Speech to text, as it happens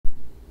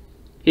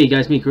Hey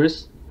guys, me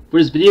Chris. For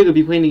this video, I'm going to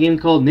be playing a game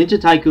called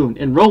Ninja Tycoon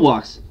in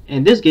Roblox,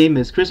 and this game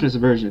is Christmas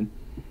version.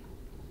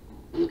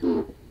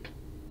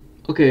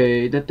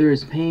 Okay, that there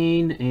is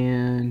Pain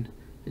and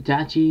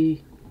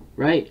Itachi,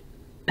 right?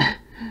 Kinda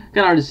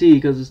hard to see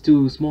because it's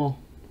too small.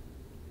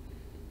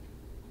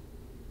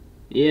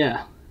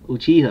 Yeah,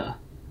 Uchiha.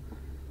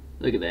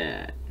 Look at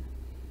that.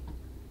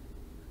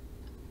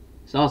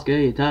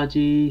 Sasuke,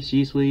 Itachi,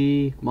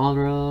 Shisui,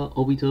 Madara,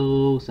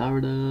 Obito,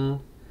 Sarada.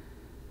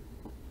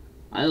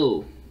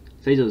 Oh,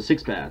 Sage of the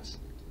Six Paths.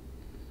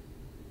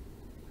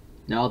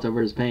 Naruto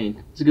vs.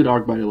 Pain. It's a good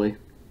arc, by the way.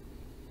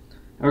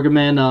 I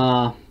recommend,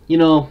 you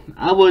know,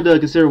 I would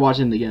consider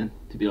watching it again,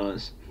 to be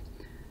honest.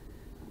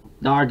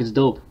 The arc is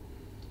dope.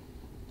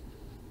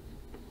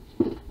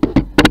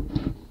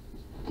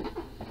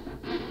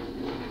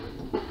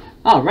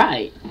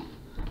 Alright.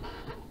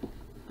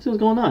 Let's see what's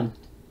going on.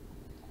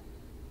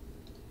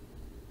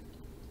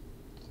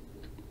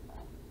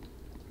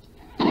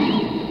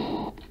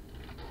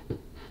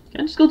 Can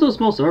I just go to a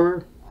small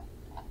server?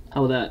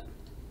 How about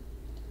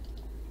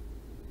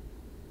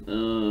that?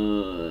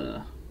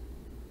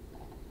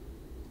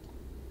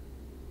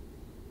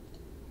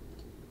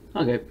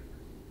 Okay.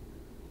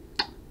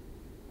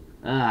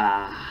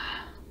 I'll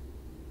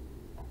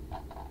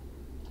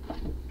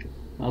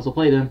also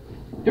play then.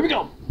 Here we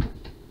go!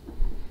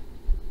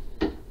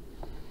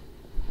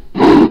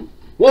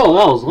 Whoa,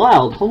 that was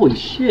loud! Holy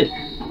shit!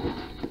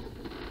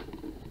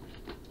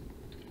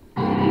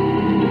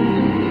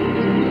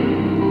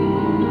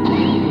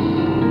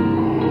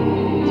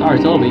 Sorry,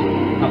 Toby.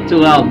 Oh, too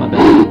loud, my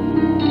bad.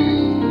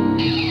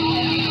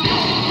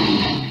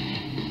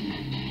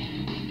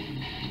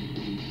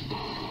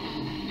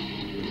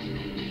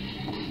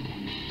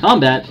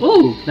 Combat.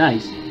 Ooh,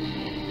 nice.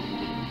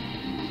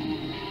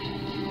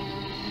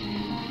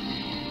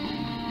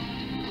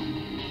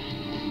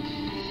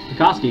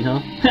 Pekoski,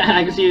 huh?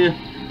 I can see you.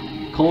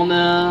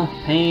 Kona,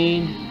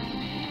 Pain,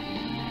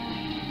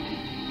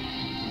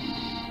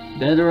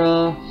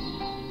 Bedra.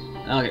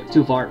 Okay,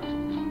 too far.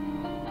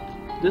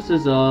 This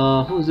is,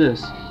 who's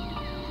this?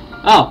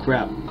 Oh,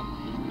 crap.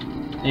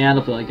 Yeah, I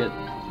don't feel like it.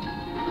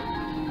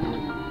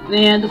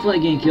 Man, I don't feel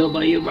like getting killed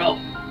by you, bro.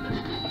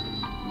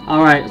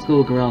 Alright, let's go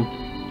look around.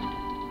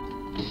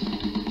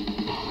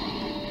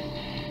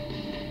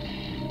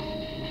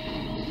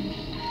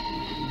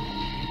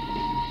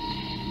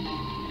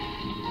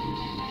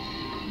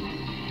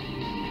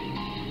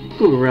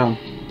 Look around.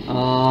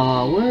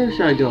 Where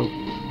should I go?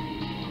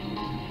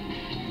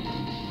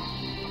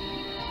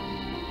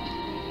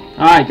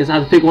 Alright, guess I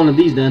have to pick one of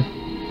these then.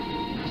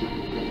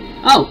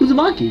 Oh,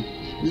 Uzumaki!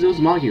 This is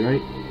Uzumaki,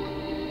 right?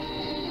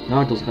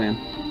 Naruto's clan.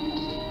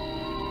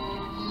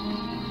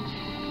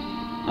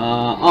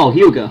 Oh,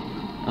 Hyuga.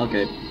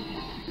 Okay.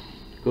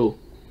 Cool.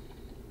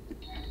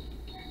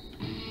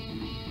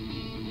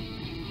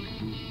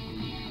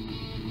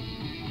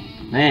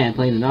 Man,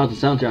 playing the Naruto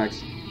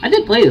soundtracks. I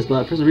did play this,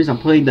 but for some reason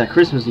I'm playing that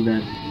Christmas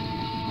event.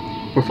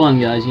 For fun,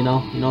 guys, you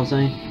know? You know what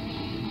I'm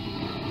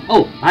saying?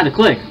 Oh, I had to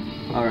click.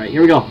 Alright,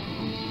 here we go.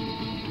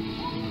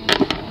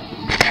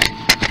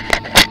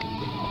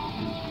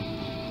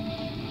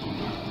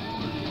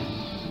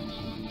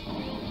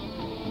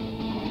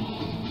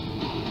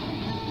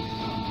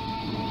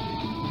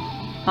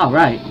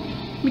 Alright.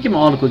 Let me get my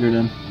auto clicker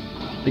then.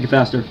 Make it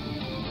faster.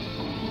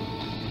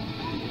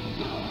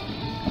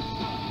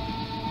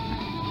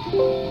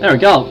 There we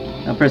go.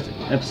 Now press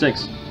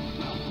F6.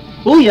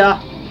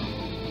 Booyah!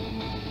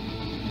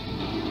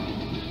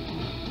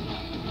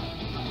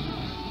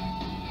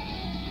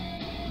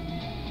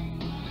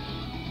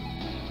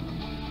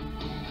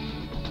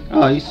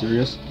 Oh, are you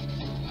serious?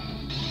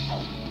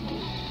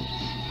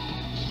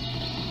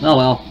 Oh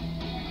well.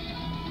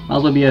 Might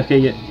as well be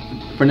AFK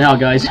for now,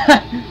 guys.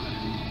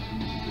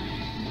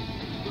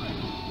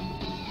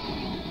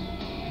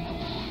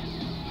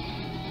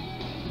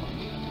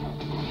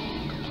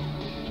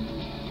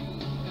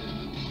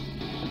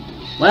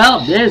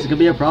 Well, this could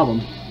be a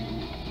problem.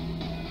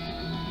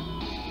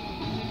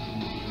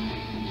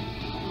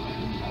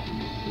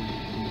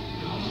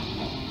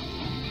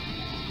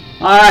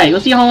 Alright,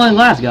 let's see how long it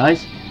lasts,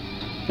 guys.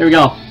 Here we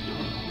go.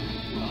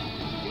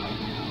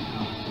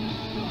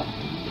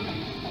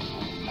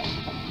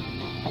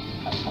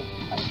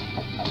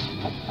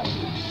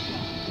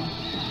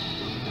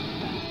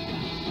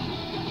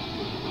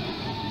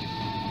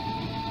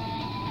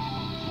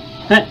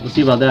 Let's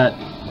see about that.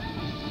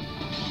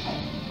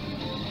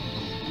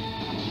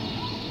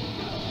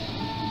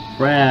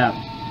 Crap.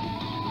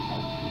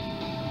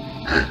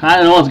 I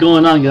don't know what's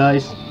going on,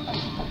 guys.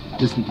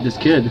 This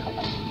kid.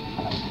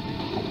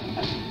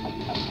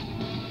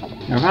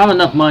 Now, if I have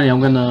enough money,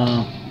 I'm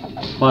gonna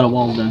buy the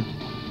walls then.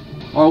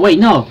 Or wait,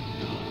 no.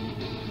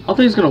 I don't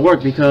think it's gonna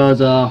work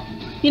because,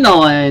 you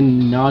know,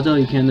 in Naruto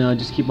you can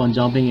just keep on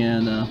jumping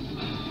and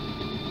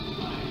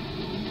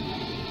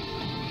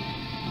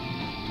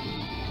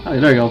oh,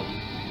 there you go.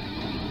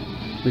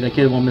 But that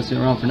kid won't mess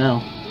around for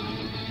now.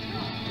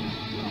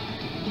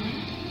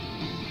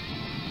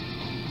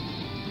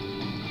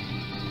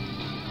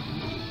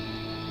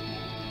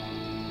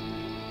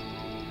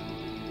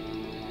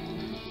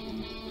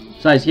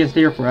 Besides, he can't stay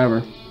here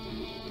forever.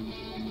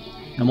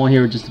 I'm on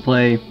here just to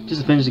play,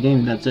 just to finish the game,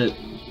 and that's it.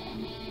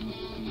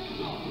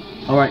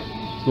 Alright,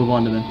 let's move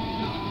on to them.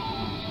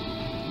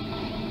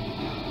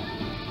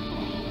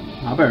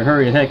 I better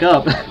hurry the heck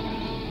up.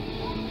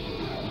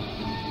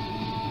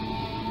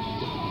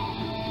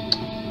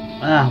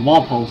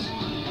 Wall post.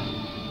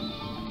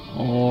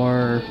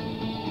 Or...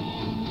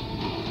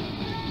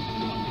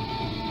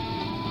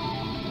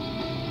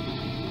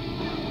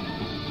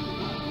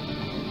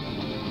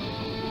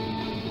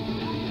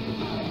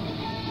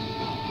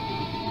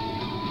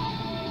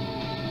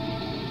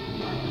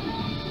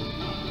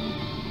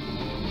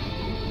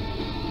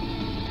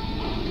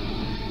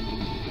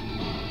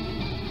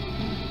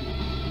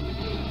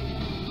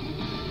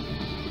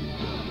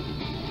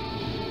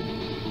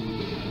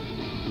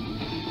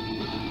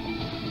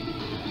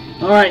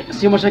 Alright,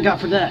 see how much I got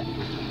for that.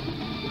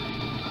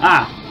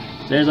 Ah!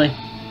 Seriously?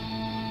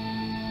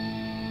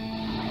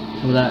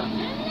 Look at that.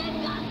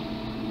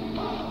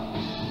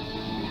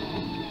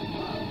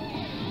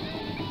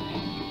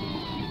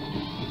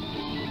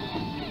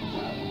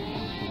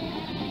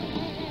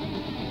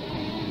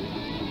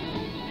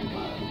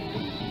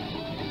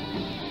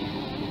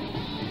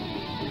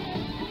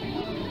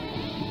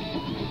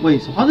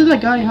 Wait, so how did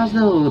that guy has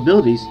the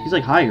abilities? He's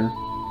like higher.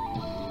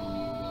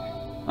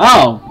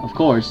 Oh, of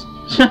course.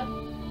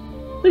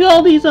 Look at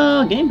all these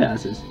game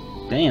passes.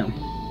 Damn.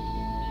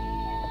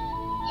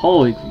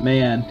 Holy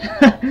man.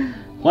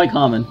 Quite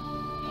common.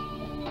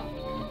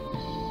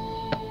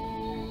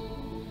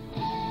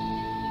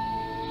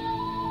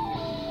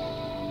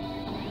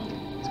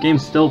 This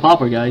game's still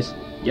popular, guys.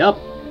 Yep.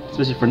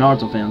 Especially for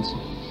Naruto fans.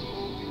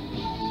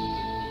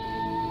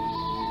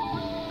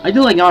 I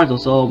do like Naruto,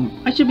 so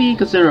I should be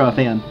considered a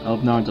fan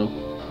of Naruto.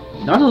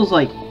 Naruto's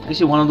like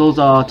actually one of those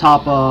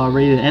top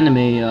rated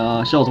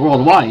anime shows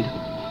worldwide.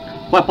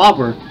 Quite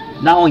popular.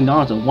 Not only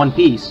Naruto, One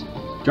Piece,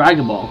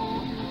 Dragon Ball,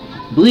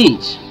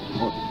 Bleach,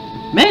 or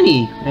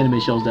many anime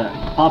shows that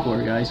are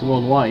popular, guys,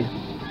 worldwide.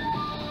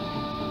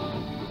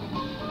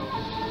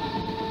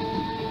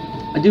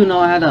 I do know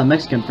I had a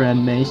Mexican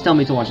friend, man, he's telling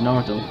me to watch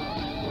Naruto.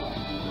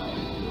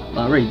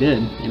 But I already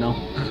did, you know.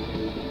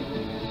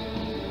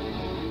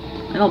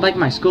 I know back in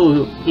my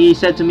school, he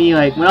said to me,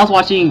 like, when I was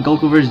watching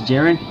Goku vs.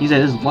 Jiren, he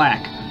said, this is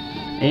black.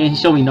 And he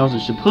showed me Naruto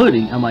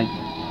Shippuden. I'm like,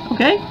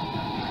 okay.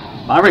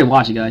 But I already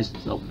watched it, guys,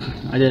 so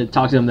I did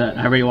talk to him that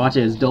I already watched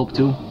it. It's dope,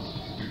 too.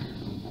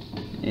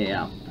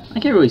 Yeah. I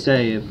can't really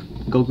say if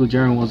Goku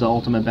Jiren was the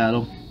ultimate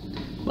battle.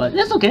 But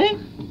that's okay.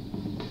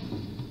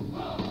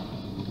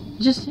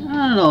 Just, I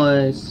don't know,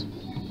 it's...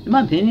 In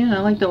my opinion,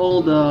 I like the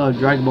old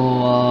Dragon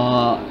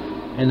Ball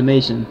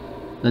animation.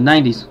 The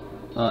 90s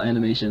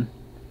animation.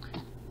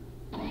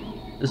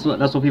 That's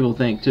what people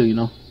think too, you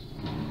know.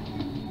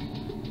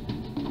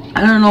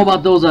 I don't know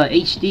about those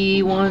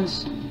HD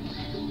ones.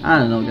 I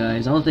don't know,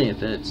 guys. I don't think it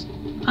fits.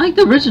 I like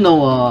the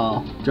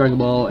original Dragon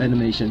Ball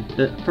animation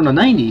from the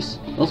 90s.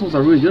 Those ones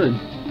are really good,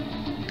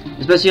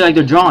 especially like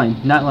the drawing,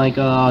 not like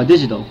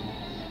digital.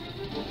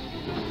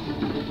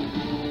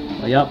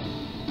 But yep,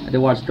 I did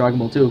watch Dragon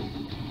Ball too.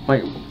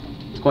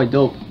 It's quite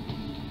dope.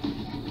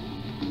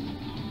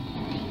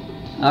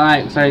 All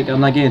right, looks like I'm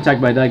not getting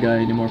attacked by that guy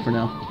anymore for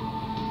now.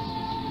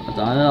 I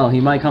don't know, he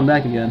might come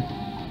back again.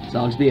 So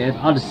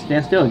I'll just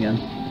stand still again.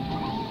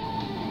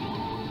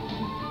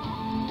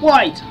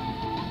 White!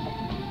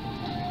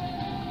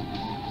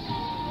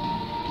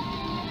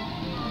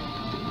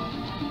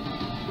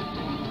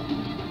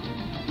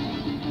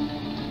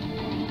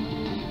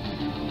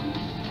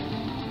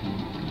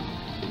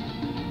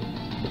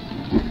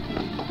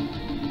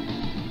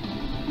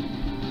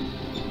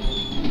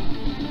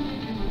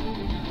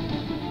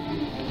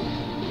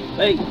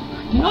 Hey,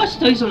 you know, I should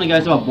tell you something,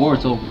 guys, about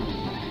Boruto.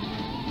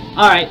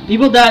 Alright,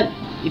 people that,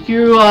 if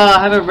you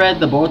haven't read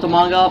the Boruto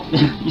manga,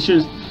 you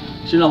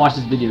should not watch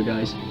this video,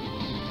 guys.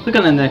 Click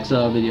on the next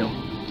video.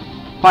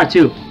 Part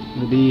 2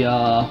 will be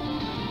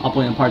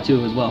uploading part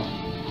 2 as well,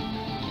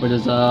 where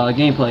there's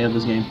gameplay of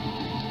this game.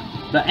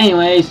 But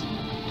anyways,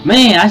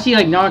 man, I see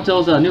like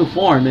Naruto's new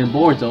form in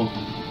Boruto.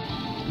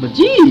 But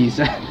jeez,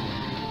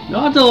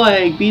 Naruto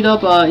like beat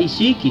up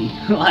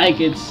Ishiki like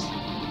it's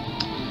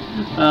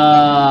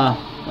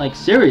like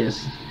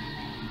serious.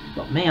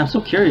 But man, I'm so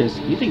curious.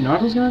 Do you think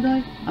Naruto's gonna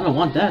die? I don't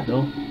want that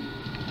though.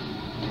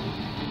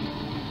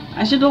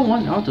 I actually don't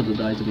want Naruto to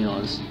die, to be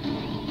honest.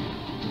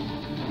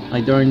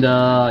 Like during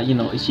the, you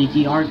know,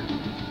 Ishiki arc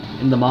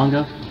in the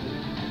manga.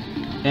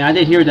 And I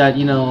did hear that,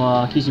 you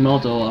know,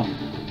 Kishimoto,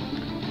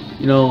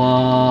 you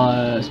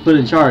know, is put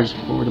in charge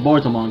for the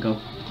Boruto manga.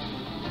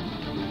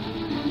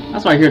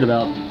 That's what I heard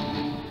about.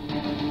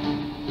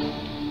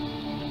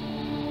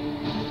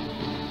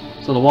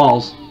 So the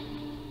walls.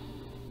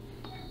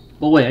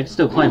 But wait, I can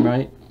still climb,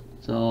 right?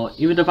 So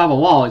even if I have a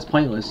wall, it's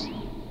pointless.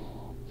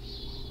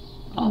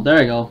 Oh,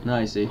 there you go. Now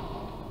I see.